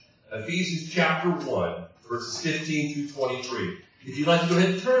Ephesians chapter 1, verses 15 through 23. If you'd like to go ahead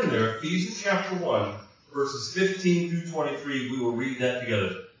and turn there, Ephesians chapter 1, verses 15 through 23, we will read that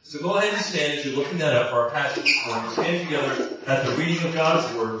together. So go ahead and stand as you're looking that up for our passage this morning. Stand together at the reading of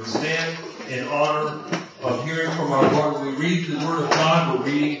God's Word. We stand in honor of hearing from our Lord. When we read the Word of God,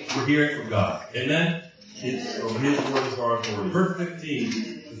 we're hearing from God. Amen? His Word is our authority. Verse 15,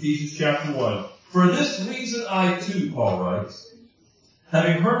 Ephesians chapter 1. For this reason I too, Paul writes,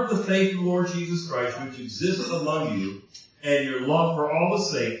 having heard of the faith of the Lord Jesus Christ, which exists among you, and your love for all the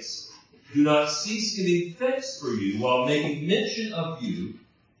saints, do not cease giving thanks for you while making mention of you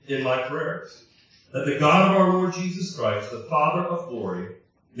in my prayers, that the God of our Lord Jesus Christ, the Father of glory,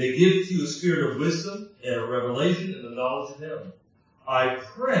 may give to you a spirit of wisdom and a revelation in the knowledge of him. I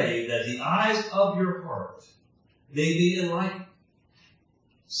pray that the eyes of your heart may be enlightened,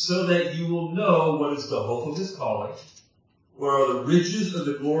 so that you will know what is the hope of his calling, what are the riches of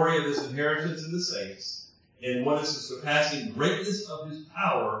the glory of his inheritance in the saints, and what is the surpassing greatness of his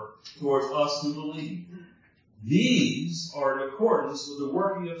power towards us who believe. These are in accordance with the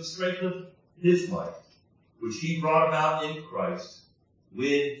working of the strength of his might, which he brought about in Christ when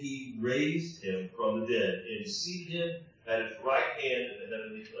he raised him from the dead and seated him at his right hand in the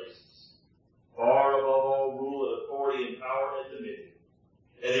heavenly places, far above all rule and authority and power and dominion,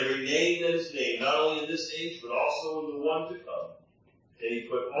 and every name that is named, not only in this age, but also in the one to come. And he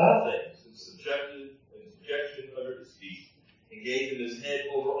put all things in subjection under his feet, and gave him his head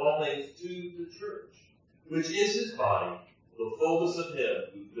over all things to the church, which is his body, the fullness of him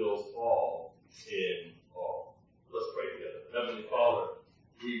who fills all in all. Let's pray together. Heavenly Father,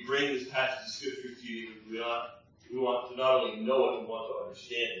 we bring this passage of Scripture to you. We want to not only know it, we want to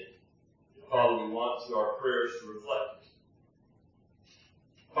understand it. Father, we want our prayers to reflect it.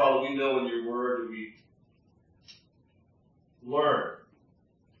 Father, we know in your word that we learn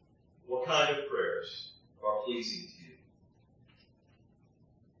what kind of prayers are pleasing to you.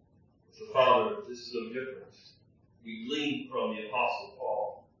 So, Father, this is no different. We glean from the Apostle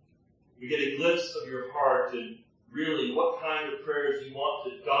Paul. We get a glimpse of your heart and really what kind of prayers you want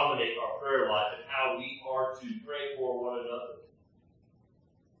to dominate our prayer life and how we are to pray for one another.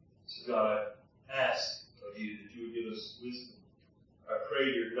 So, God, I ask of you that you would give us wisdom. I pray,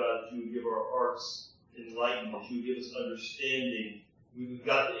 dear God, that you would give our hearts enlightenment, that you would give us understanding. We've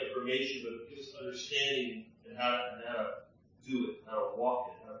got the information, but give us understanding and how to do it, how to walk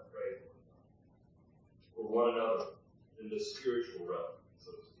it, how to pray for one another in the spiritual realm,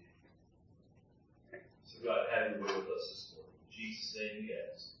 so to speak. So God, have your way with us this morning. In Jesus' name we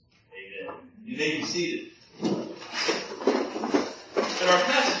ask. Amen. You may be seated. In our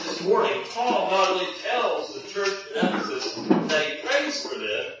passage this morning, Paul not only tells the church in Ephesus that he prays for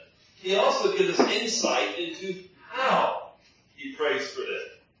them, he also gives us insight into how he prays for them.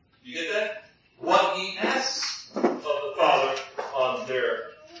 You get that? What he asks of the Father on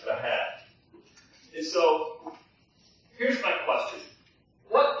their behalf. And so, here's my question.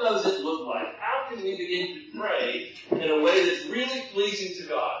 What does it look like? How can we begin to pray in a way that's really pleasing to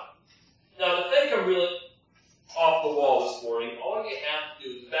God? Now, to think I'm really off the wall this morning, all you have to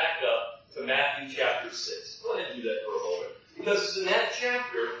do is back up to Matthew chapter 6. Go ahead and do that for a moment. Because it's in that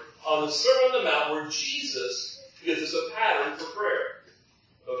chapter on the Sermon on the Mount where Jesus gives us a pattern for prayer.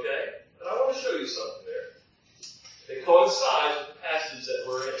 Okay? And I want to show you something there. It coincides with the passage that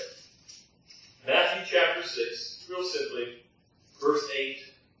we're in. Matthew chapter 6, real simply, verse 8,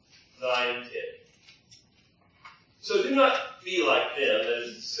 9, and 10. So do not be like them, that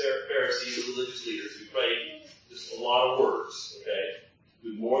is the Pharisees, the religious leaders who prayed just a lot of words, okay?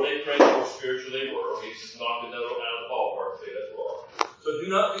 The more they prayed, the more spiritual they were. Okay, just knocking that out of the ballpark and say that's wrong. So do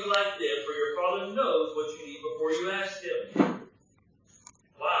not be like them, for your Father knows what you need before you ask him.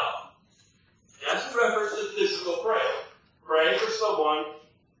 Wow. That's a reference to physical prayer. Praying for someone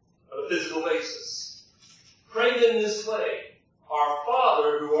on a physical basis. Pray in this way. Our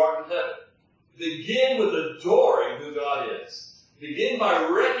Father who art in heaven. Begin with adoring who God is. Begin by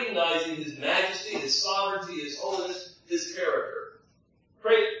recognizing his majesty, his sovereignty, his holiness, his character.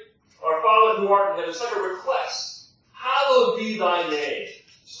 Pray, our Father who art in heaven. It's like a request. Hallowed be thy name.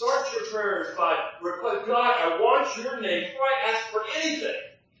 Start your prayers by request. God, I want your name. Before I ask for anything,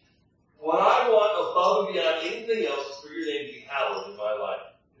 what I want above and beyond anything else is for your name to be hallowed in my life,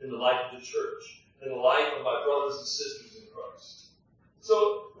 in the life of the church, in the life of my brothers and sisters in Christ.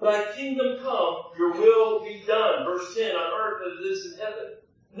 So, thy kingdom come, your will be done. Verse 10, on earth as it is in heaven.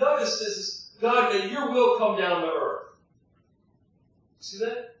 Notice this is, God, may your will come down to earth. See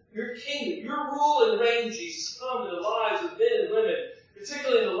that? Your kingdom, your rule and reign, Jesus, come in the lives of men and women,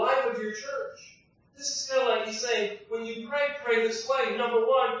 particularly in the life of your church. This is kind of like he's saying, when you pray, pray this way. Number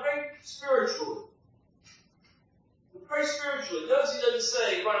one, pray spiritually. Pray spiritually. Notice he doesn't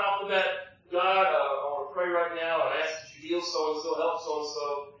say right off the bat, God, I want to pray right now and ask that you heal so-and-so, help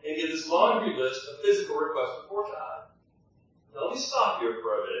so-and-so, and give this laundry list of physical requests before God. Now let me stop here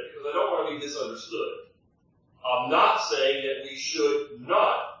for a minute because I don't want to be misunderstood. I'm not saying that we should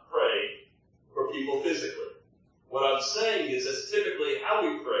not pray for people physically. What I'm saying is that's typically how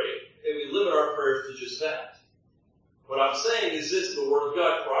we pray, and we limit our prayers to just that. What I'm saying is this, the Word of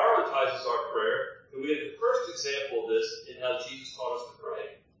God prioritizes our prayer, and we have the first example of this in how Jesus taught us to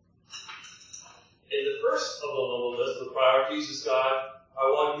pray. And the first of the list of priorities is, God, I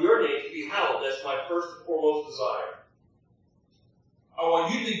want your name to be hallowed. That's my first and foremost desire. I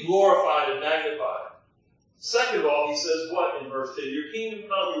want you to be glorified and magnified. Second of all, he says what in verse 10? Your kingdom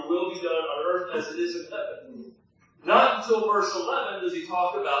come, your will be done on earth as it is in heaven. Not until verse 11 does he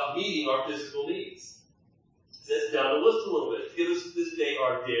talk about meeting our physical needs. He says down the list a little bit. Give us this day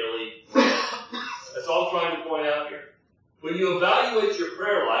our daily bread. That's all I'm trying to point out here. When you evaluate your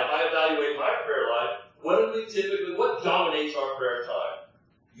prayer life, I evaluate my prayer life, what dominates our prayer time?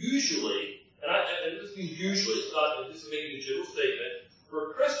 Usually, and this means usually, it's not just making a general statement,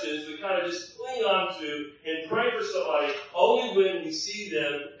 for Christians, we kind of just cling on to and pray for somebody only when we see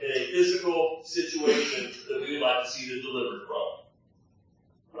them in a physical situation that we would like to see them delivered from.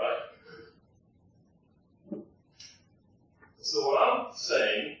 Right? So what I'm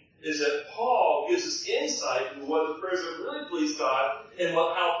saying is that Paul gives us insight into what the prayers that really please God and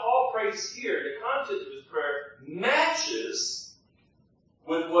how Paul prays here. The content of his prayer matches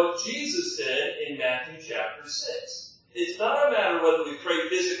with what Jesus said in Matthew chapter 6. It's not a matter whether we pray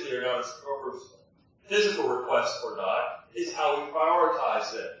physically or not, or physical requests or not. It's how we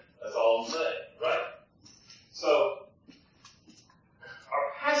prioritize them. That's all I'm saying, right? So,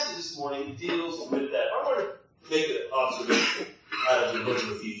 our passage this morning deals with that. I want to make an observation out of the book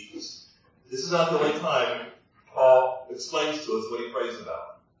of Ephesians. This is not the only time Paul explains to us what he prays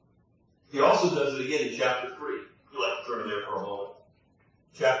about. He also does it again in chapter 3. You'll have to turn there for a moment.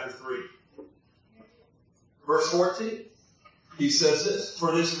 Chapter 3. Verse 14, he says this,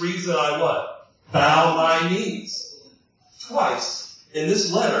 for this reason I what? Bow my knees. Twice in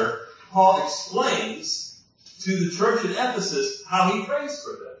this letter, Paul explains to the church in Ephesus how he prays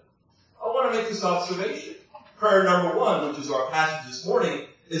for them. I want to make this observation. Prayer number 1, which is our passage this morning,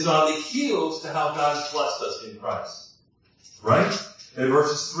 is on the heels to how God has blessed us in Christ. Right? In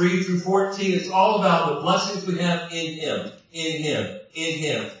verses 3 through 14, it's all about the blessings we have in Him,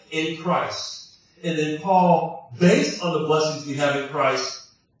 in Christ. And then Paul, based on the blessings we have in Christ,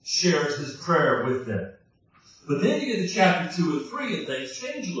 shares his prayer with them. But then you get to chapter 2 and 3 and things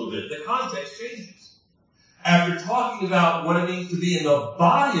change a little bit. The context changes. After talking about what it means to be in the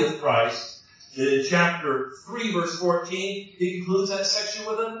body of Christ, in chapter 3 verse 14, he concludes that section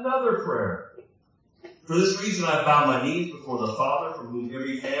with another prayer. For this reason I bow my knees before the Father, from whom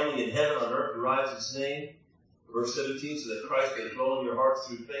every family in heaven and on earth derives its name. Verse 17, so that Christ may dwell in your hearts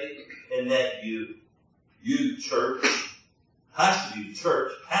through faith, and that you church, has to be the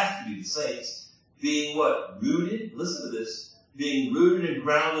church, has to be the saints, being what? Rooted, listen to this, being rooted and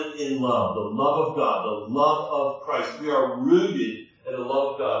grounded in love, the love of God, the love of Christ. We are rooted in the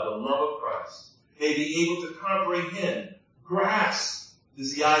love of God, the love of Christ. May be able to comprehend, grasp,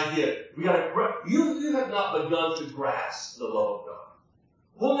 is the idea. We gotta grasp. You have not begun to grasp the love of God.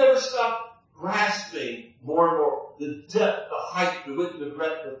 We'll never stop grasping more and more the depth, the height, the width, the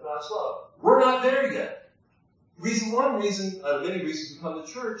breadth of God's love. We're not there yet. One reason, many reasons we come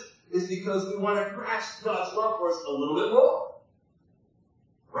to church is because we want to grasp God's love for us a little bit more.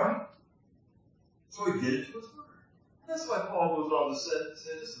 Right? So he did it to his word. That's why Paul goes on to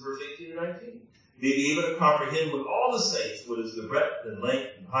say this in verse 18 and 19. May be able to comprehend with all the saints what is the breadth and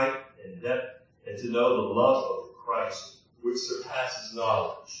length and height and depth, and to know the love of Christ, which surpasses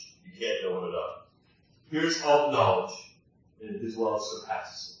knowledge. You can't know it enough. Here's all knowledge, and his love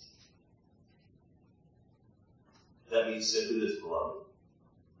surpasses it. That means simply this, beloved.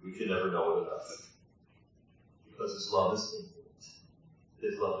 We can never know it enough. Because his love is infinite.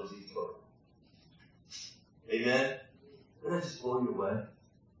 His love is eternal. Amen? Doesn't that just blow you away?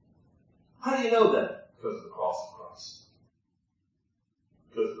 How do you know that? Because of the cross of Christ.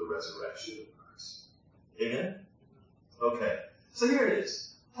 Because of the resurrection of Christ. Amen? Okay. So here it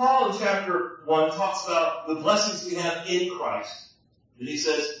is. Paul in chapter 1 talks about the blessings we have in Christ. And he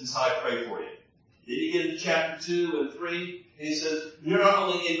says, this is how I pray for you. Then you get into chapter 2 and 3, and he says, you're not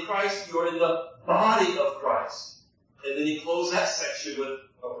only in Christ, you're in the body of Christ. And then he closes that section with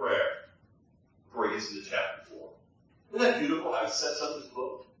a prayer before he gets into chapter 4. Isn't that beautiful how he sets up his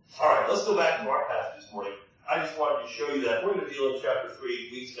book? All right, let's go back to our passage this morning. I just wanted to show you that. We're going to deal in chapter 3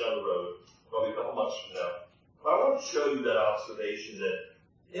 weeks down the road, probably a couple months from now. But I want to show you that observation that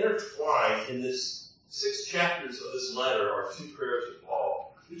intertwined in this 6 chapters of this letter are 2 prayers of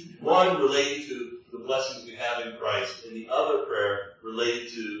Paul. One related to the blessings we have in Christ, and the other prayer related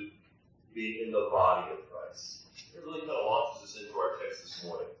to being in the body of Christ. It really kind of launches us into our text this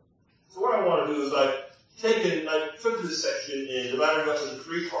morning. So what I want to do is I took this section and divided it up into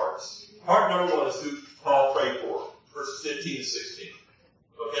 3 parts. Part number 1 is who Paul prayed for, verses 15 to 16.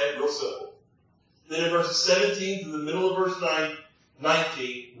 Okay, real simple. Then in verses 17 to the middle of verse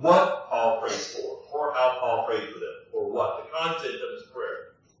 19, what Paul prays for, or how Paul prayed for them, or what, the content of his prayer.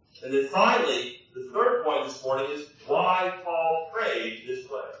 And then finally, the third point this morning is why Paul prayed this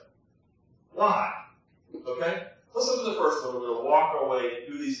way. Why? Okay? Let's look at the first one. We're going to walk our way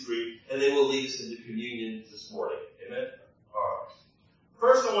through these 3, and they will lead us into communion this morning. Amen? All right.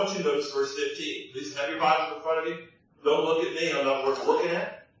 First, I want you to notice verse 15. Please have your Bible in front of you. Don't look at me. I'm not worth looking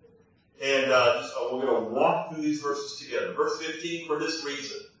at. And we're going to walk through these verses together. Verse 15, for this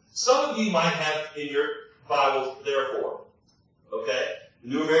reason. Some of you might have in your Bibles, therefore. Okay? The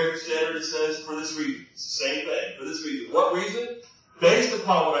New American Standard, it says, for this reason. It's the same thing. For this reason. What reason? Based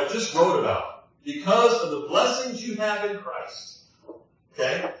upon what I just wrote about. Because of the blessings you have in Christ.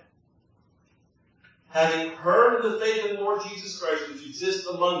 Okay? Having heard of the faith in the Lord Jesus Christ which exists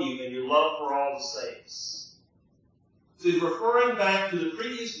among you and your love for all the saints. So he's referring back to the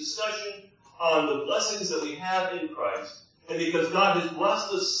previous discussion on the blessings that we have in Christ. And because God has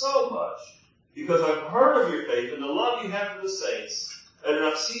blessed us so much, because I've heard of your faith and the love you have for the saints, I do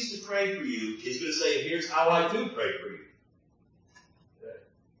not cease to pray for you. He's going to say, here's how I do pray for you.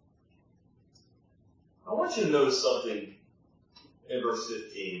 I want you to notice something in verse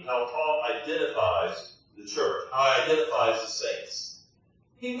 15, how Paul identifies the church, how he identifies the saints.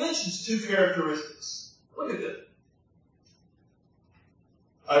 He mentions 2 characteristics. Look at them.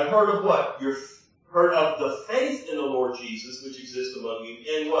 I've heard of what? You've heard of the faith in the Lord Jesus which exists among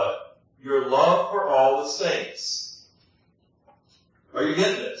you, and what? Your love for all the saints. Are you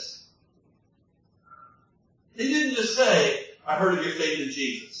getting this? He didn't just say, I heard of your faith in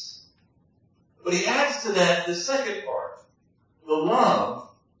Jesus. But he adds to that the second part, the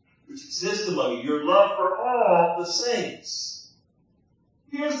love which exists among you, your love for all the saints.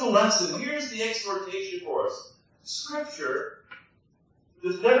 Here's the lesson, here's the exhortation for us. Scripture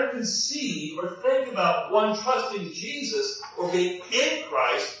does never conceive or think about one trusting Jesus or being in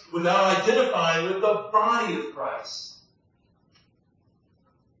Christ without identifying with the body of Christ.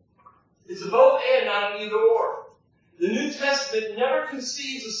 It's a both and, not an either or. The New Testament never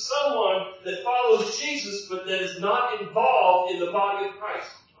conceives of someone that follows Jesus but that is not involved in the body of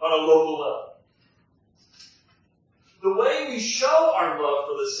Christ on a local level. The way we show our love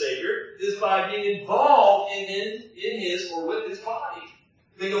for the Savior is by being involved in his or with his body.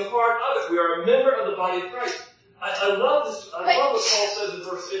 Being a part of it. We are a member of the body of Christ. I love this. I love what Paul says in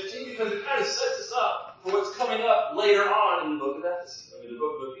verse 15 because it kind of sets us up for what's coming up later on in the book of Ephesus. The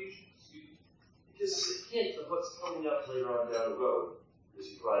book of Ephesians. This is a hint of what's coming up later on down the road as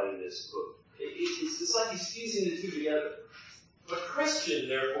he's writing this book. It's like he's fusing the 2 together. A Christian,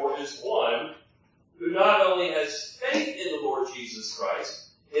 therefore, is one who not only has faith in the Lord Jesus Christ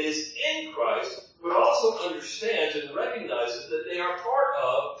and is in Christ, but also understands and recognizes that they are part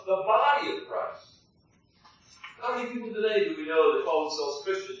of the body of Christ. How many people today do we know that call themselves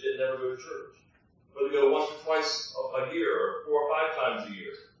Christians yet never go to church? Or they go once or twice a year, or 4 or 5 times a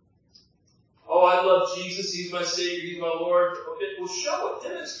year? Oh, I love Jesus. He's my Savior. He's my Lord. Okay, well, show it.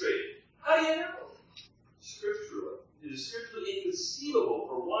 Demonstrate it. How do you know? Scripturally. It is scripturally inconceivable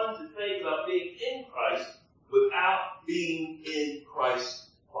for one to think about being in Christ without being in Christ's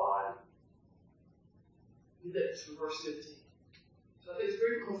body. Read that just from verse 15. So I think it's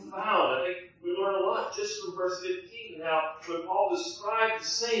very profound. I think we learn a lot just from verse 15 and how when Paul described the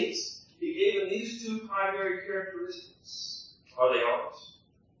saints, he gave them these 2 primary characteristics. Are they ours?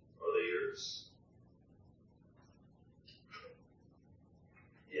 Are they yours?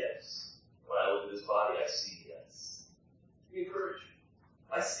 Yes. When I look at this body, I see yes. Be encouraged.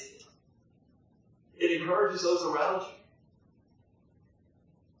 I see it. It encourages those around you.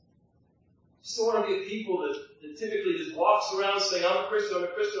 Just don't want to be a people that typically just walks around saying, I'm a Christian, I'm a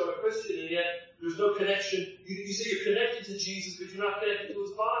Christian, I'm a Christian, and yet there's no connection. You say you're connected to Jesus, but you're not connected to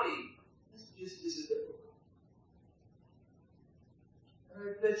his body. This just isn't biblical. And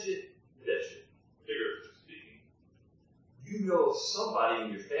I bet you, figuratively speaking, you know somebody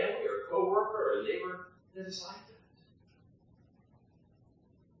in your family or a coworker or a neighbor that is like that.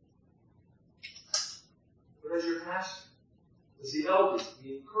 But as your pastor, As the elders,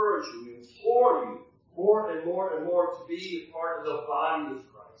 we encourage you, we implore you more and more and more to be a part of the body of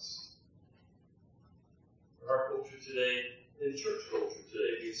Christ. In our culture today, in church culture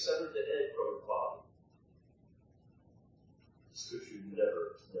today, we have severed the head from the body. Scripture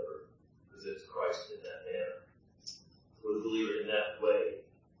never presents Christ in that manner. For the believer in that way,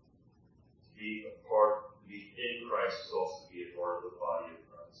 to be a part, to be in Christ is also to be a part of the body of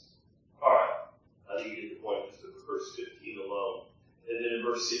Christ. Alright, I think you get the point just in verse 15 alone. And then in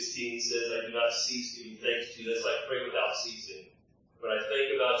verse 16 says, I do not cease giving thanks to you. That's like pray without ceasing. When I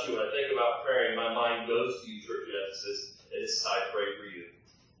think about you, when I think about praying, my mind goes to you, church at Ephesus, and it's I pray for you.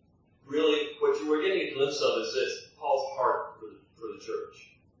 Really, what you were getting a glimpse of is this, Paul's heart for the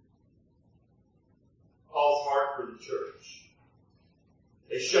church. Paul's heart for the church.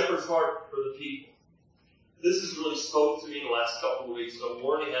 A shepherd's heart for the people. This has really spoke to me in the last couple of weeks. So I'm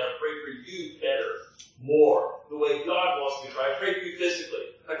learning how to pray for you better, more, the way God wants me to pray. I pray for you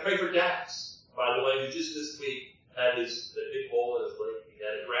physically. I pray for Dax, by the way, who just this week had that big hole in his leg. He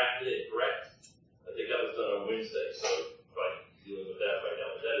had it grafted in, correct? I think that was done on Wednesday, so I'm probably dealing with that right now.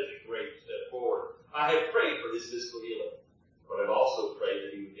 But that is a great step forward. I have prayed for his physical healing, but I've also prayed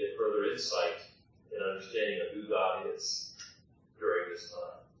that he would get further insight and understanding of who God is during this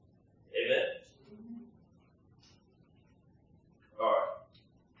time. Amen? All right.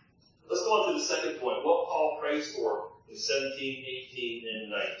 Let's go on to the second point. What Paul prays for in 17, 18, and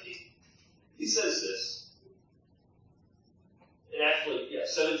 19. He says this. And actually,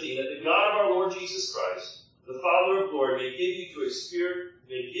 17, that the God of our Lord Jesus Christ, the Father of glory, may give you a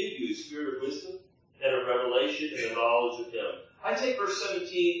spirit of wisdom and of revelation and of knowledge of Him. I take verse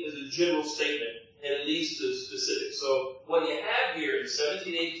 17 as a general statement and it leads to specifics. So what you have here in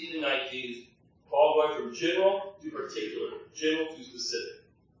 17, 18, and 19 is Paul going from general to particular, general to specific.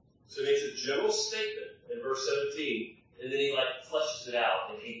 So he makes a general statement in verse 17, and then he fleshes it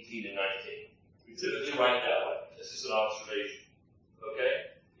out in 18 and 19. We typically write that way. That's just an observation. Okay?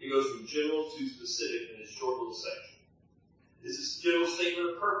 He goes from general to specific in this short little section. This is a general statement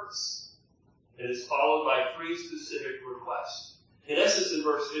of purpose, and it's followed by 3 specific requests. In essence, in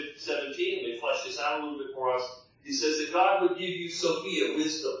verse 17, they flesh this out a little bit for us. He says that God would give you Sophia,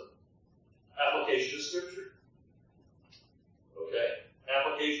 wisdom, application of Scripture. Okay?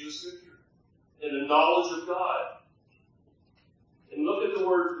 Application of Scripture. And the knowledge of God. And look at the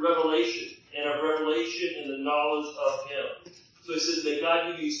word revelation, and of revelation and the knowledge of Him. So he says, may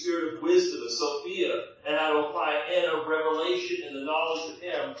God give you a spirit of wisdom, of Sophia, and how to apply it, and of revelation and the knowledge of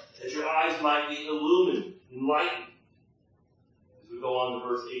Him, that your eyes might be illumined, enlightened. As we go on to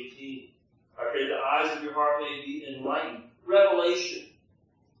verse 18. I pray the eyes of your heart may be enlightened. Revelation.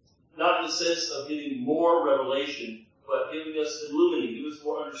 Not in the sense of giving more revelation, but giving us illuminating, giving us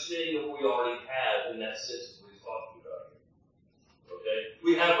more understanding of what we already have in that sense of what he's talking about here. Okay?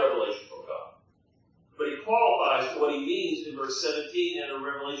 We have revelation from God. But he qualifies what he means in verse 17 and a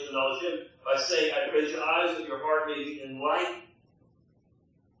revelation of knowledge of Him by saying, I pray that your eyes of your heart may be enlightened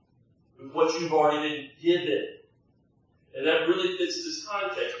with what you've already been given. And that really fits this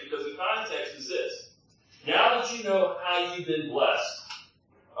context, because the context is this. Now that you know how you've been blessed,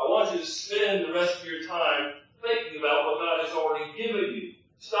 I want you to spend the rest of your time thinking about what God has already given you.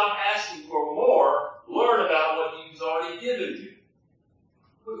 Stop asking for more. Learn about what He's already given you.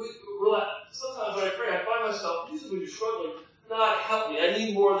 Sometimes when I pray, I find myself, usually when you're struggling, God, help me. I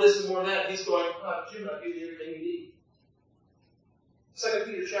need more of this and more of that. And He's going, God, Jim, I'll give you everything you need. 2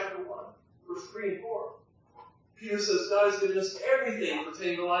 Peter chapter 1, verse 3 and 4. Peter says God has given us everything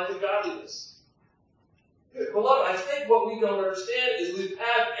pertaining to life and godliness. Beloved, I think what we don't understand is we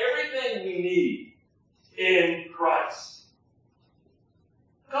have everything we need in Christ.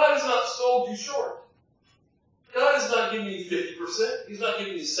 God has not sold you short. God is not giving you 50%. He's not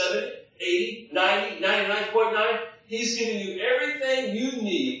giving you 70, 80, 90, 99.9. He's giving you everything you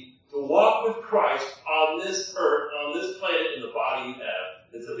need to walk with Christ on this earth, on this planet, in the body you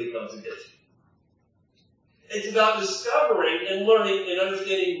have, until He comes and gets you. It's about discovering and learning and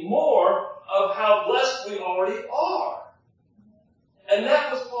understanding more of how blessed we already are. And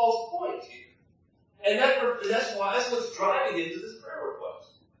that was Paul's point here. And that's what's driving into this prayer request.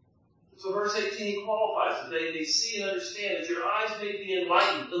 So verse 18, he qualifies that they see and understand that your eyes may be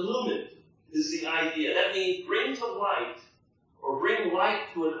enlightened, illumined is the idea. That means bring to light, or bring light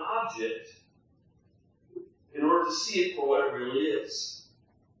to an object in order to see it for what it really is.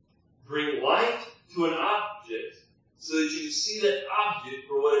 Bring light to an object so that you see that object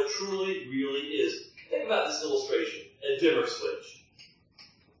for what it truly, really is. Think about this illustration. A dimmer switch.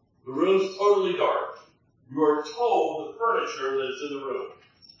 The room's totally dark. You are told the furniture that is in the room.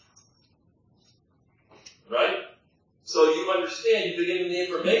 Right? So you understand, you've been given the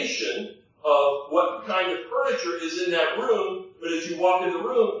information of what kind of furniture is in that room, but as you walk in the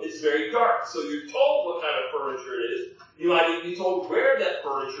room, it's very dark. So you're told what kind of furniture it is. You might even be told where that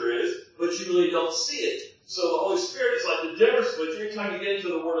furniture is, but you really don't see it. So the Holy Spirit is like the dimmer switch. Every time you get into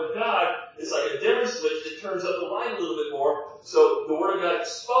the Word of God, it's like a dimmer switch that turns up the light a little bit more. So the Word of God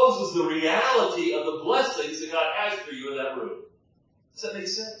exposes the reality of the blessings that God has for you in that room. Does that make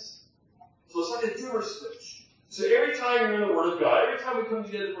sense? So it's like a dimmer switch. So every time you're in the Word of God, every time we come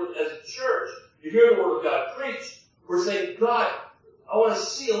together as a church, you hear the Word of God preached, we're saying, God, I want to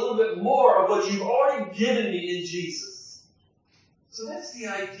see a little bit more of what you've already given me in Jesus. So that's the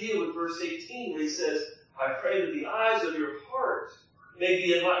idea with verse 18 where he says, I pray that the eyes of your heart may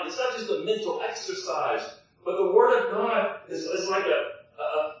be enlightened. It's not just a mental exercise, but the Word of God is like a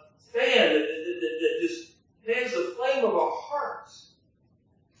fan that just fans the flame of our hearts.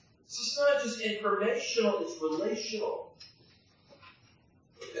 So it's not just informational, it's relational.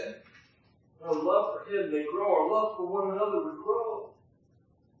 Okay? Our love for Him may grow. Our love for one another would grow.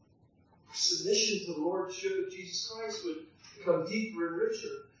 Our submission to the Lordship of Jesus Christ would become deeper and richer.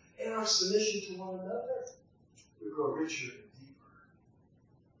 And our submission to one another would grow richer and deeper.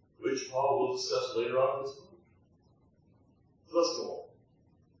 Which Paul will discuss later on in this book. So let's go on.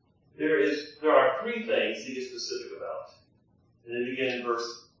 There are three things he gets specific about. And then begin in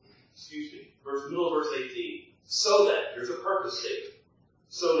middle of verse 18. So that, here's a purpose statement.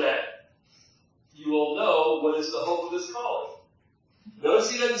 So that you will know what is the hope of this calling.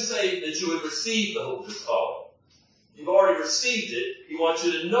 Notice he doesn't say that you would receive the hope of this calling. You've already received it. He wants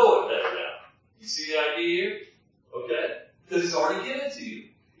you to know it better now. You see the idea here? Okay? Because he's already given it to you.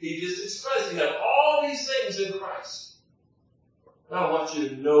 He just expressed, you have all these things in Christ. Now I want you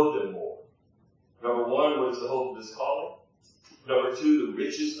to know them more. Number one, what is the hope of this calling? Number two, the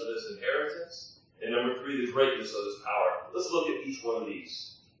riches of his inheritance. And number three, the greatness of his power. Let's look at each one of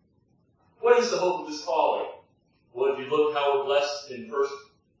these. What is the hope of this calling? Well, if you look how we're blessed in first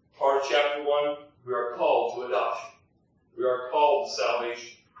part of chapter 1, we are called to adoption. We are called to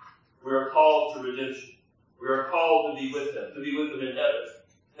salvation. We are called to redemption. We are called to be with Him in heaven.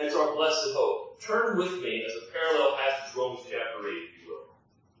 That's our blessed hope. Turn with me as a parallel passage, Romans chapter 8, if you will.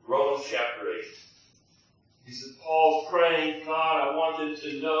 Romans chapter 8. He says, Paul's praying, God, I want them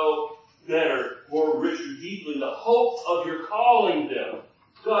to know better, more richer, deeply, the hope of your calling them.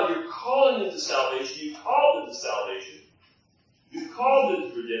 God, you're calling them to salvation. You called them to salvation. You've called them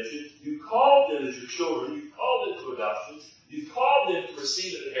to redemption. You've called them as your children. You've called them to adoption. You've called them to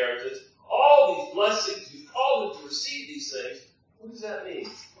receive an inheritance. All these blessings, you've called them to receive these things. What does that mean?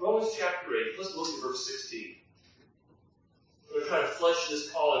 Romans chapter 8. Let's look at verse 16. We're going to try to flesh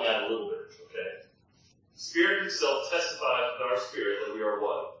this calling out a little bit, okay? The Spirit Himself testifies with our spirit that we are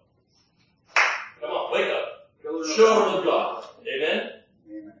what? Come on, wake up. Children of God. Amen?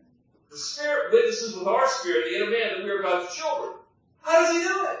 Amen. The Spirit witnesses with our spirit, the inner man, that we are God's children. How does He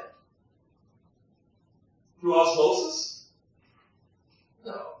do it? Through osmosis?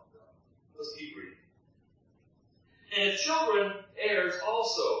 No. Let's keep reading. And children, heirs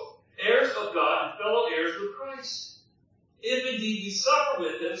also, heirs of God and fellow heirs with Christ. If indeed we suffer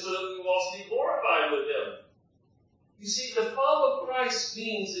with Him, so that we will also be glorified with Him. You see, to follow Christ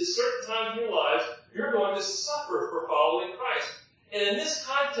means at certain times in your lives, you're going to suffer for following Christ. And in this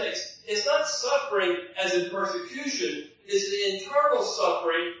context, it's not suffering as in persecution. It's the internal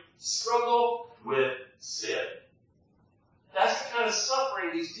suffering, struggle with sin. That's the kind of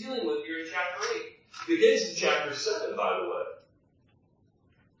suffering he's dealing with here in chapter 8. It begins in chapter 7, by the way.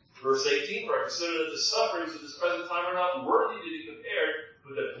 Verse 18, for I consider that the sufferings of this present time are not worthy to be compared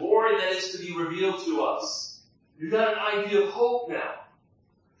with the glory that is to be revealed to us. You've got an idea of hope now.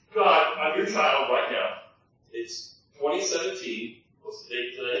 God, I'm your child right now. It's 2017. What's the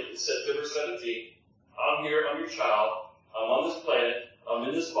date today? It's September 17th. I'm here. I'm your child. I'm on this planet. I'm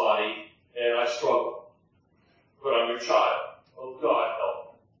in this body. And I struggle. But I'm your child. Oh, God, help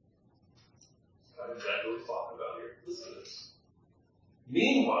me. That's exactly what he's talking about here. Listen to this.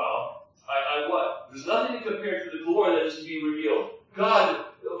 Meanwhile, I what? There's nothing to compare to the glory that is to be revealed. God,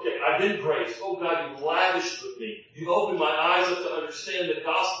 okay, I've been graced. Oh, God, you've lavished with me. You've opened my eyes up to understand the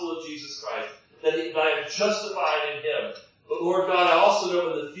gospel of Jesus Christ. That I am justified in Him. But Lord God, I also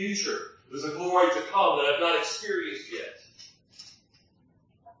know in the future there's a glory to come that I've not experienced yet.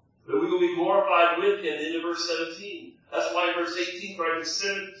 That we will be glorified with Him into verse 17. That's why in verse 18, for I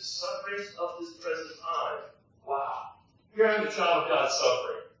consider the sufferings of this present time. Wow. Here I am, the child of God,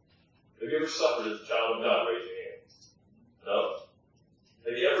 suffering. Have you ever suffered as a child of God? Raise your hand. No?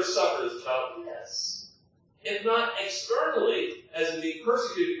 Have you ever suffered as a child? Yes. If not externally, as in being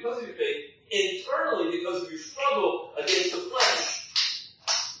persecuted because of your faith, internally because of your struggle against the flesh,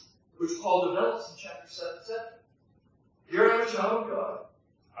 which Paul develops in chapter 7:7. Here I'm a child of God.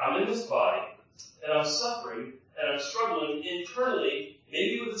 I'm in this body, and I'm suffering, and I'm struggling internally,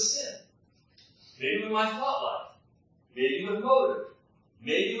 maybe with a sin, maybe with my thought life, maybe with motive,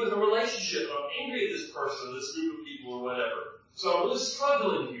 maybe with a relationship. I'm angry at this person, this group of people, or whatever. So I'm really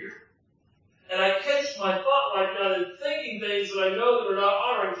struggling here. And I catch my thought life down in thinking things that I know that are not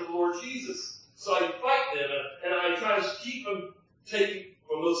honoring to the Lord Jesus. So I fight them, and I try to keep them taking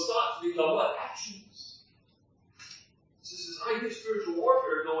from those thoughts to become what? Actions. This is high spiritual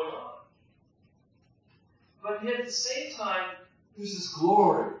warfare going on. But yet at the same time, there's this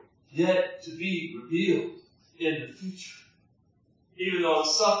glory yet to be revealed in the future. Even though I'm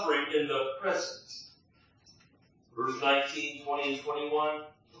suffering in the present. Verse 19, 20, and 21,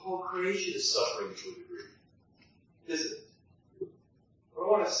 the whole creation is suffering to a degree. Isn't it? But I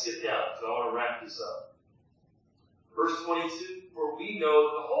want to skip down because I want to wrap this up. Verse 22, for we know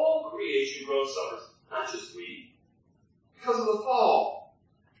that the whole creation grows suffers. Not just we. Because of the fall.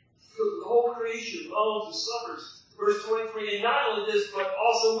 Because the whole creation moans and suffers. Verse 23, and not only this, but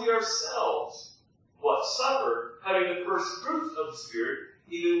also we ourselves, what? Suffer, having the first fruits of the Spirit,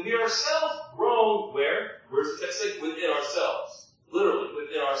 even we ourselves groan, where? Where's the text say? Within ourselves. Literally,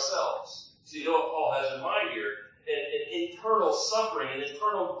 within ourselves. So you know what Paul has in mind here. An internal suffering, an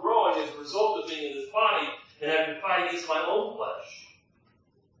internal growing as a result of being in this body and having to fight against my own flesh.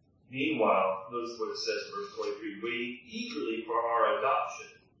 Meanwhile, notice what it says in verse 23, waiting eagerly for our adoption.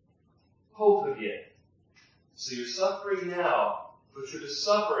 Hope again. So you're suffering now, but you're to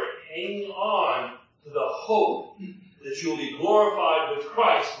suffer it, hanging on to the hope that you will be glorified with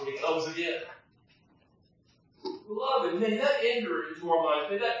Christ when He comes again. Beloved, may that enter into our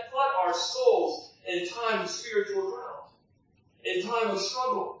minds. May that flood our souls in time of spiritual drought, in time of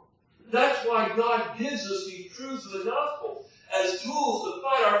struggle. That's why God gives us these truths of the gospel as tools to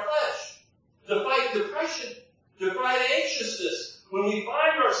fight our flesh, to fight depression, to fight anxiousness. When we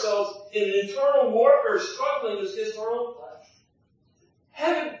find ourselves in an internal warfare struggling against our own flesh.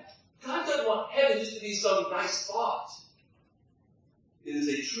 Heaven, God doesn't want heaven just to be some nice thought. It is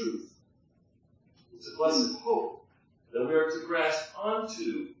a truth. It's a blessed hope that we are to grasp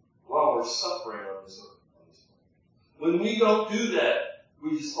onto while we're suffering on this earth. When we don't do that,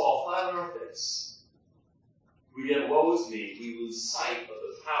 we just fall flat on our face. We get, woe is me. We lose sight of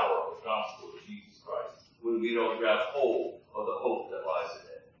the power of the gospel of Jesus Christ when we don't grab hold of the hope that lies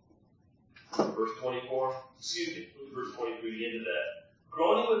ahead. Verse 24, verse 23, the end of that.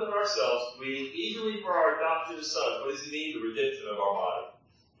 Groaning within ourselves, waiting eagerly for our adoption as sons. What does it mean? The redemption of our body.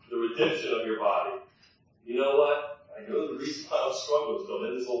 The redemption of your body. You know what? I know the reason why I'm struggling is I'm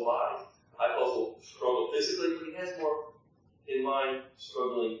in this whole body. I also struggle physically, but He has more in mind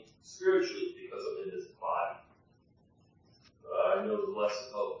struggling spiritually because I'm in this body. I know the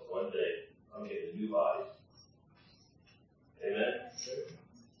blessed hope. One day, I'm getting a new body. Amen?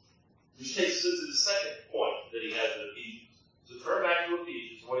 Which takes us to the second point that he has in Ephesians. So turn back to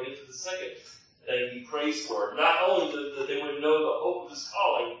Ephesians, going into the second thing he prays for. Not only that they would know the hope of his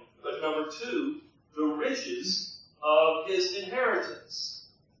calling, but number two, the riches of his inheritance.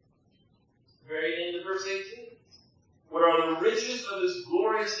 Very end of verse 18. What are the riches of his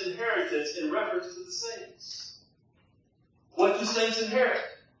glorious inheritance in reference to the saints? What do saints inherit?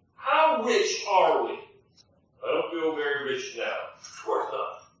 How rich are we? I don't feel very rich now. Of course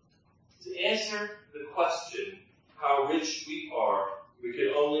not. To answer the question, how rich we are, we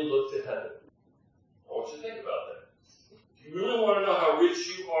can only look to heaven. I want you to think about that. If you really want to know how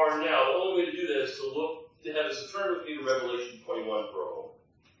rich you are now, the only way to do that is to look to heaven. So turn with me to Revelation 21 for a moment.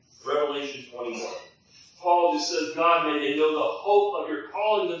 Revelation 21. Paul just says, God, may they know the hope of your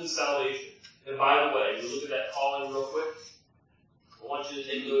calling unto salvation. And by the way, we look at that calling real quick. I want you to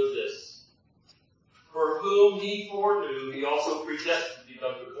take note of this. For whom he foreknew, he also predestined to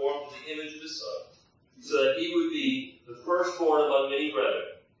become conformed to the image of his Son, so that he would be the firstborn among many brethren.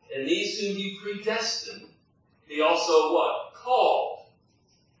 And these whom he predestined, he also what? Called.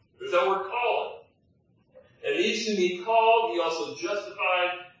 There's that word calling. And these whom he called, he also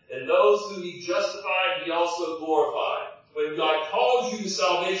justified. And those whom he justified, he also glorified. When God calls you to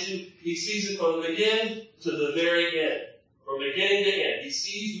salvation, he sees it from the beginning to the very end. From beginning to end. He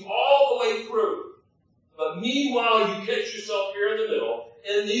sees you all the way through. But meanwhile, you catch yourself here in the middle,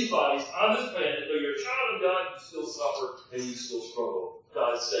 in these bodies, on this planet. Though you're a child of God, you still suffer and you still struggle.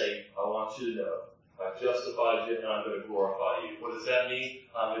 God's saying, I want you to know, I've justified you and I'm going to glorify you. What does that mean?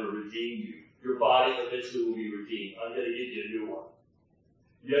 I'm going to redeem you. Your body eventually will be redeemed. I'm going to give you a new one.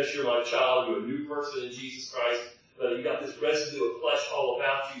 Yes, you're my child. You're a new person in Jesus Christ. you got this residue of flesh all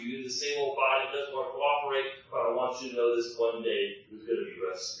about you. You're in the same old body that doesn't want to cooperate. But I want you to know this one day there's going to be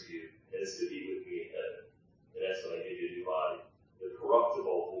rest for you. And it's going to be with me in heaven. And that's when I give you a new body. The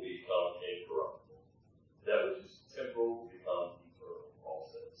corruptible will become incorruptible. That which is temporal will become eternal, Paul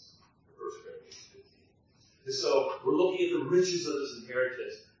says. 1 Corinthians 15. And so we're looking at the riches of this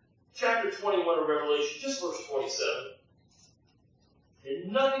inheritance. Chapter 21 of Revelation, just verse 27.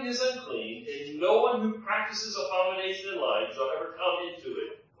 And nothing is unclean, and no one who practices abomination and lying shall ever come into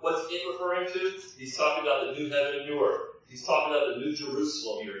it. What's it referring to? He's talking about the new heaven and new earth. He's talking about the new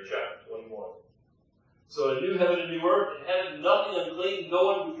Jerusalem here in chapter 21. So a new heaven and new earth, in heaven nothing unclean, no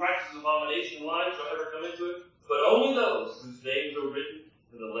one who practices abomination and lying shall ever come into it, but only those whose names are written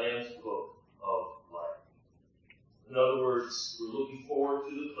in the Lamb's book of life. In other words, we're looking forward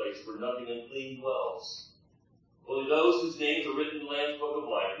to the place where nothing unclean dwells. Only those whose names are written in the Lamb's book of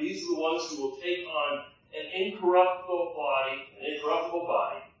life. These are the ones who will take on an incorruptible body,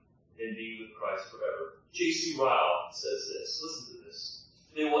 and be with Christ forever. J.C. Ryle says this. Listen to this.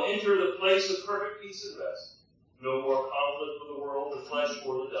 They will enter the place of perfect peace and rest. No more conflict with the world, the flesh,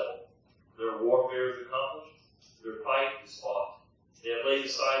 or the devil. Their warfare is accomplished. Their fight is fought. They have laid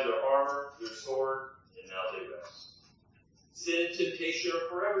aside their armor, their sword, and now they rest. Sin and temptation are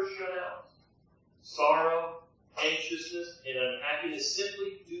forever shut out. Sorrow, anxiousness, and unhappiness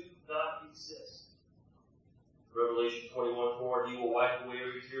simply do not exist. Revelation 21:4, He will wipe away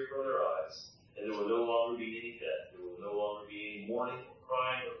every tear from their eyes, and there will no longer be any death. There will no longer be any mourning or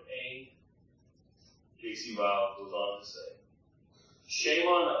crying or pain. J.C. Ryle goes on to say, shame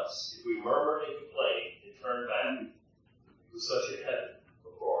on us if we murmur and complain and turn back to such a heaven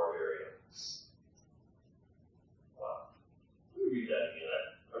before our very eyes. Wow. Let me read that again.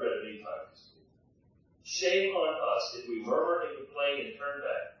 I read it many times this week. Shame on us if we murmur and complain and turn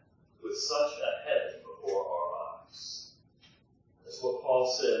back with such a heaven before our eyes. That's what Paul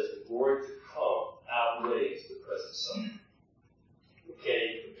says. The glory to come outweighs the present suffering. We can't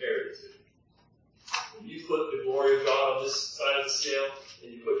even compare the two. When you put the glory of God on this side of the scale,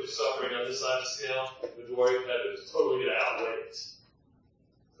 and you put your suffering on this side of the scale, the glory of heaven is totally going to outweigh it.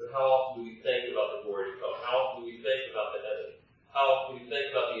 But how often do we think about the glory to come? How often do we think about the heaven? How often do we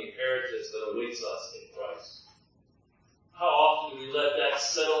think about the inheritance that awaits us in Christ? How often do we let that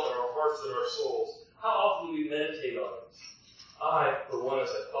settle in our hearts and our souls? How often do we meditate on it? I, for one, as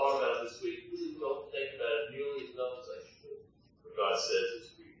I thought about it this week, really don't think about it nearly as much as I should. But God says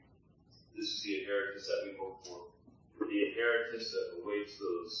this week, this is the inheritance that we hope for. The inheritance that awaits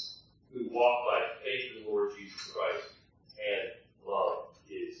those who walk by faith in the Lord Jesus Christ and love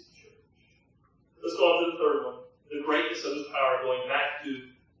His church. Let's go on to the third one. The greatness of His power, going back to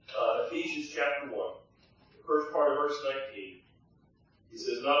Ephesians chapter 1. The first part of verse 19. He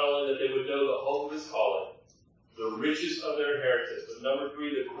says not only that they would know the hope of His calling, the riches of their inheritance, but number 3,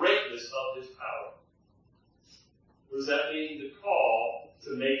 the greatness of His power. What does that mean? The call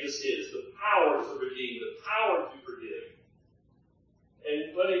to make us His, the power to redeem, the power to forgive.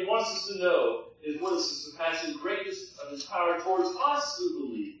 And what He wants us to know is what is the surpassing greatness of His power towards us who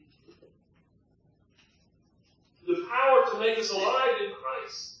believe. The power to make us alive in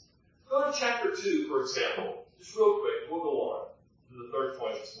Christ. Go to chapter 2, for example. Just real quick, we'll go on to the third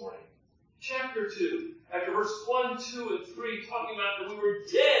point this morning. Chapter 2, after verse 1, 2, and 3, talking about that we were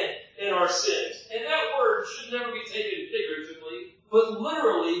dead in our sins. And that word should never be taken figuratively, but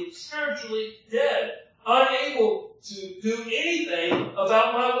literally, spiritually dead. Unable to do anything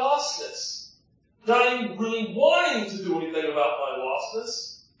about my lostness. Not even really wanting to do anything about my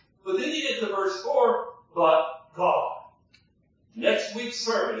lostness. But then you get to verse 4, but God. Next week's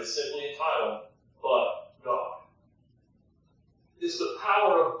sermon is simply entitled, But God. It's the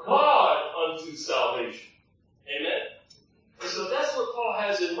power of God unto salvation. Amen? And so that's what Paul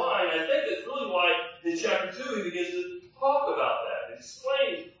has in mind. I think that's really why in chapter 2 he begins to talk about that.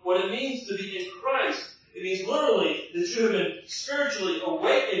 Explain what it means to be in Christ. It means literally that you have been spiritually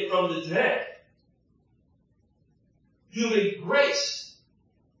awakened from the dead. You've been graced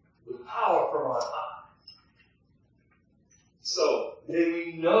with power from on high. So, may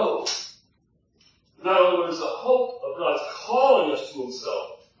we know not only what is the hope of God's calling us to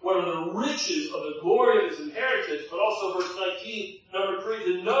Himself, what are the riches of the glory of His inheritance, but also verse 19, number 3,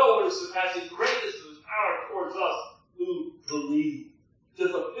 to know what is the surpassing greatness of His power towards us who believe, to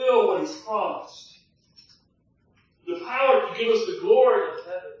fulfill what He's promised. The power to give us the glory of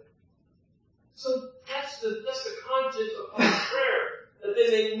heaven. So that's the content of Paul's prayer, that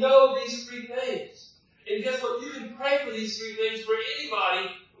they may know these 3 things. And guess what? You can pray for these 3 things for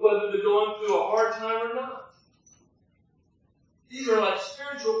anybody, whether they're going through a hard time or not. These are like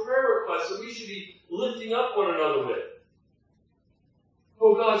spiritual prayer requests that we should be lifting up one another with.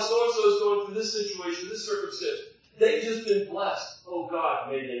 Oh God, so-and-so is going through this situation, this circumstance. They've just been blessed. Oh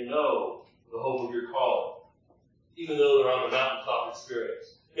God, may they know the hope of your calling, even though they're on the mountaintop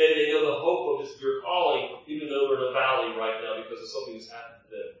experience. May they know the hope of your calling, even though they're in a valley right now because of something that's happened to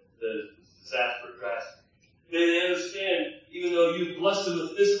them that is disaster, drastic. May they understand, even though you've blessed them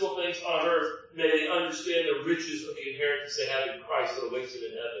with physical things on earth, may they understand the riches of the inheritance they have in Christ that awaits them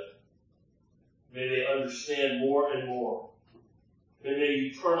in heaven. May they understand more and more. And may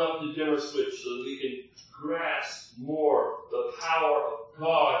you turn up the dimmer switch so that we can grasp more the power of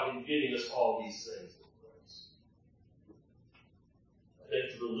God in giving us all these things in Christ. I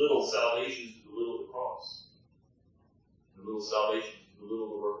think to the little salvation, to the little the cross. The little salvation, to the little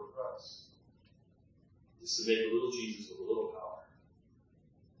the work of Christ. Is to make a little Jesus with a little power.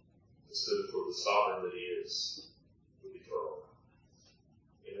 Instead of for the sovereign that he is, with eternal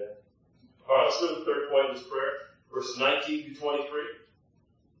power. Amen. Alright, let's go to the third point of this prayer. Verse 19 through 23.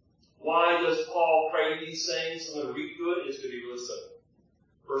 Why does Paul pray these things? I'm going to read through it. It's going to be really simple.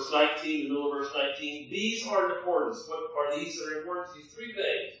 Verse 19, the middle of verse 19. These are in accordance. What are these that are in accordance? These three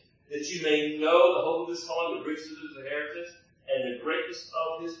things. That you may know the hope of his calling, the riches of his inheritance, and the greatness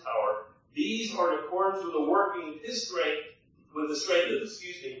of his power. These are in accordance with the working of his strength, with the strength of,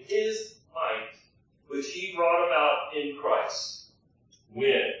 his might, which he brought about in Christ.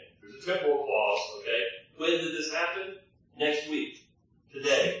 When? There's a temporal clause, okay? When did this happen? Next week.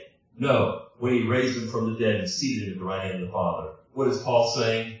 Today. No. When he raised him from the dead and seated him at the right hand of the Father. What is Paul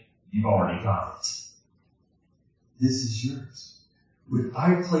saying? You've already got it. This is yours. When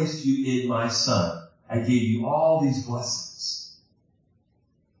I placed you in my Son, I gave you all these blessings.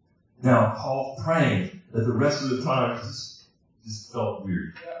 Now, Paul praying that the rest of the time, this felt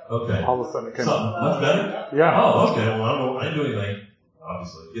weird. Okay. All of a sudden it came something much better? Yeah. Oh, okay. Well, I don't know. I didn't do anything.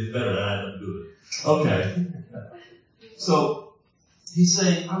 Obviously. It gets better than I had to do it. Okay. So, he's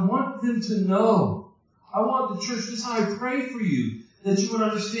saying, I want them to know. I want the church, this is how I pray for you, that you would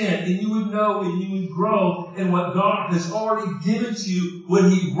understand and you would know and you would grow in what God has already given to you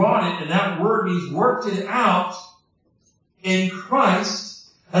when he brought it, and that word means worked it out in Christ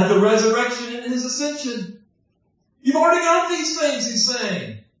at the resurrection and his ascension. You've already got these things, he's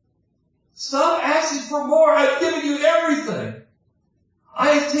saying. Stop asking for more. I've given you everything. I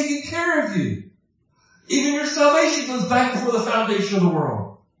have taken care of you. Even your salvation goes back before the foundation of the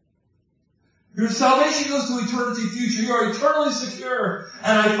world. Your salvation goes to eternity future. You are eternally secure.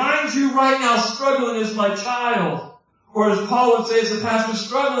 And I find you right now struggling as my child. Or as Paul would say as a pastor,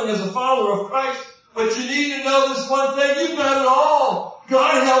 struggling as a follower of Christ. But you need to know this one thing. You've got it all.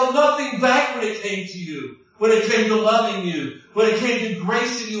 God held nothing back when it came to you. When it came to loving you. When it came to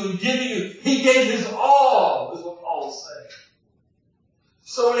gracing you and giving you. He gave his all, is what Paul is saying.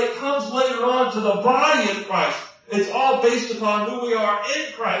 So when it comes later on to the body of Christ, it's all based upon who we are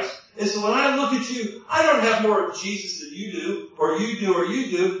in Christ. And so when I look at you, I don't have more of Jesus than you do, or you do, or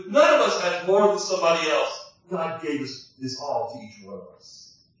you do. None of us has more than somebody else. God gave us this all to each one of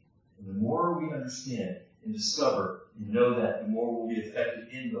us. And the more we understand and discover and know that, the more we'll be effective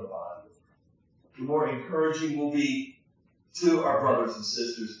in the body. The more encouraging we'll be to our brothers and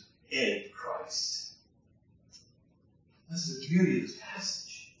sisters in Christ. That's the beauty of this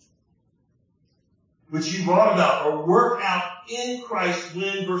passage. Which he brought about or worked out in Christ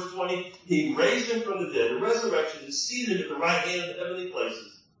when, verse 20, he raised him from the dead, the resurrection, and seated him at the right hand of the heavenly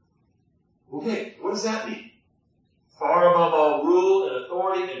places. Okay, what does that mean? Far above all rule and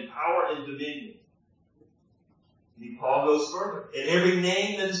authority and power and dominion. And Paul goes further. And every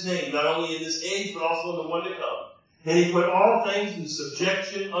name that is named, not only in this age, but also in the one to come. And he put all things in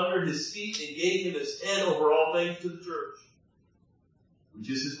subjection under his feet and gave him his head over all things to the church, which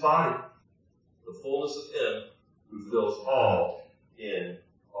is his body, the fullness of him who fills all in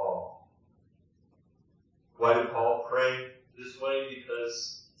all. Why did Paul pray this way?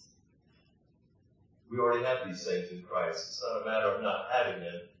 Because we already have these things in Christ. It's not a matter of not having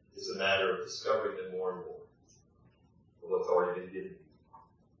them. It's a matter of discovering them more and more. For what's already been given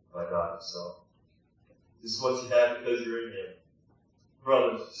by God himself. This is what you have because you're in him.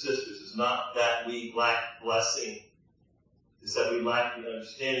 Brothers and sisters, it's not that we lack blessing. It's that we lack the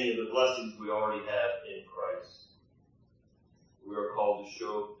understanding of the blessings we already have in Christ. We are called to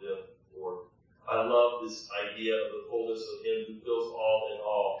show them forth. I love this idea of the fullness of him who fills all in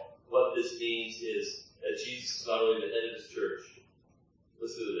all. What this means is that Jesus is not only the head of his church.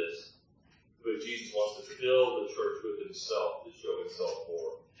 Listen to this. But Jesus wants to fill the church with himself to show himself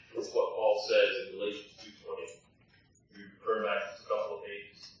more. That's what Paul says in Galatians 2:20. You turn back just a couple of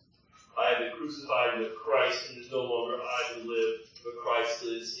pages. I have been crucified with Christ, and it is no longer I who live, but Christ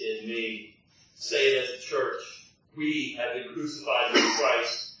lives in me. Say it as a church. We have been crucified with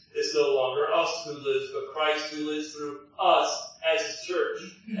Christ. It's no longer us who lives, but Christ who lives through us as His church.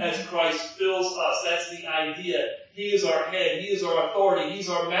 As Christ fills us. That's the idea. He is our head. He is our authority. He's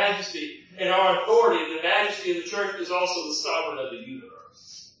our majesty. And our authority, the majesty of the church, is also the sovereign of the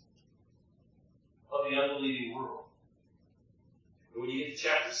universe. Of the unbelieving world. And when you get to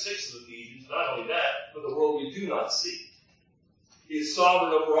chapter 6 of Ephesians, not only that, but the world we do not see. He is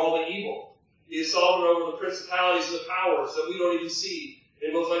sovereign over all the evil. He is sovereign over the principalities and the powers that we don't even see.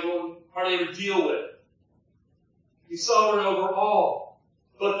 And most likely won't hardly ever deal with. He's sovereign over all.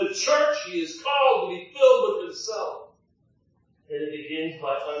 But the church, He is called to be filled with Himself. And it begins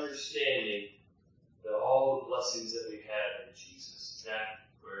by understanding that all the blessings that we have in Jesus. That's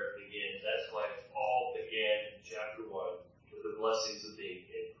where it begins. That's why it all began in chapter 1 with the blessings of being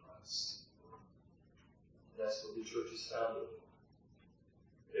in Christ. That's what the church is founded on.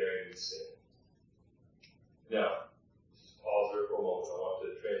 Bearing the sin. Now, just pause there for a moment. I want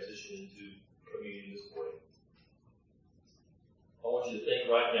to transition into communion this morning. I want you to think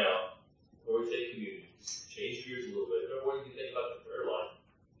right now, before we take communion, change gears a little bit. What do you think about your prayer life?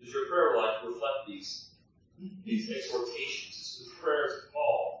 Does your prayer life reflect these exhortations, the prayers of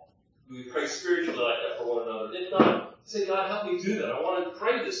Paul? Do we pray spiritually like that for one another? If not, say, God, help me do that. I want to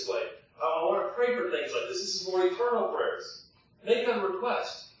pray this way. I want to pray for things like this. This is more eternal prayers. Make that a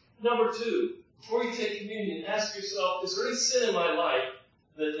request. Number 2, before you take communion, ask yourself, is there any sin in my life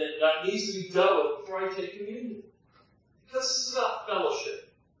that needs to be dealt with before I take communion? Because this is about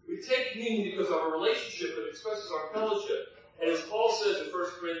fellowship. We take communion because of our relationship that expresses our fellowship. And as Paul says in 1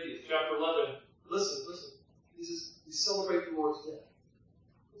 Corinthians chapter 11, listen. He says, we celebrate the Lord's death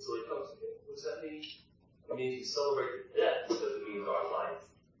until He comes again. What does that mean? It means we celebrate the death because it means our life.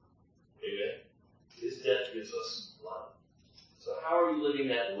 Amen? His death gives us life. So how are you living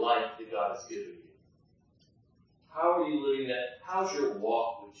that life that God has given you? How are you living that? How's your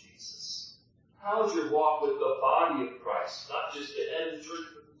walk with Jesus? How's your walk with the body of Christ? Not just the head of the church,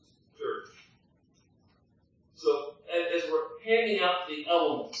 but the church. So as we're handing out the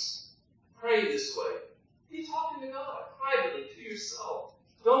elements, pray this way. Be talking to God privately to yourself.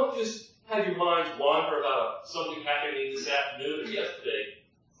 Don't just have your mind wander about something happening this afternoon or yesterday.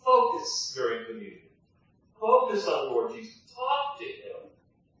 Focus during communion. Focus on the Lord Jesus. Talk to Him.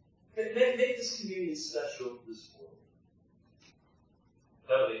 Make this communion special this morning.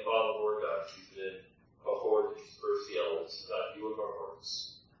 Heavenly Father, Lord God, you've been come forward to disperse the elements. God, you of our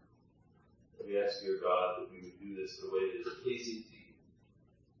hearts. And we ask, dear God, that we would do this in a way that is pleasing to you.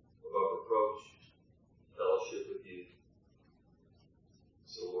 Above reproach, fellowship with you.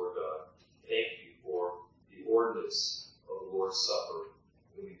 So, Lord God, thank you for the ordinance of the Lord's Supper.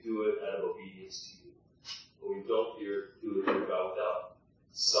 When we do it out of obedience to you. When we don't do it, dear God, without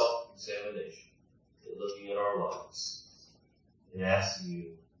self-examination and looking at our lives and asking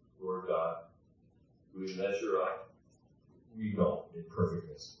you, Lord God, do we measure up? We don't in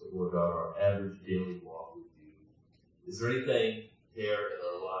perfectness, but Lord God, our average daily walk with you. Is there anything there in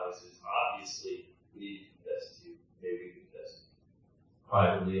our lives that obviously we need to confess to you? Maybe we confess to you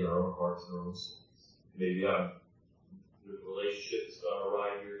privately in our own hearts and our own souls. Maybe the relationship has gone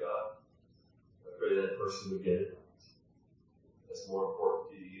awry here, God. I pray that person would get it right. That's more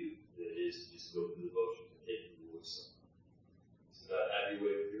important to you than it is to just go through the motions.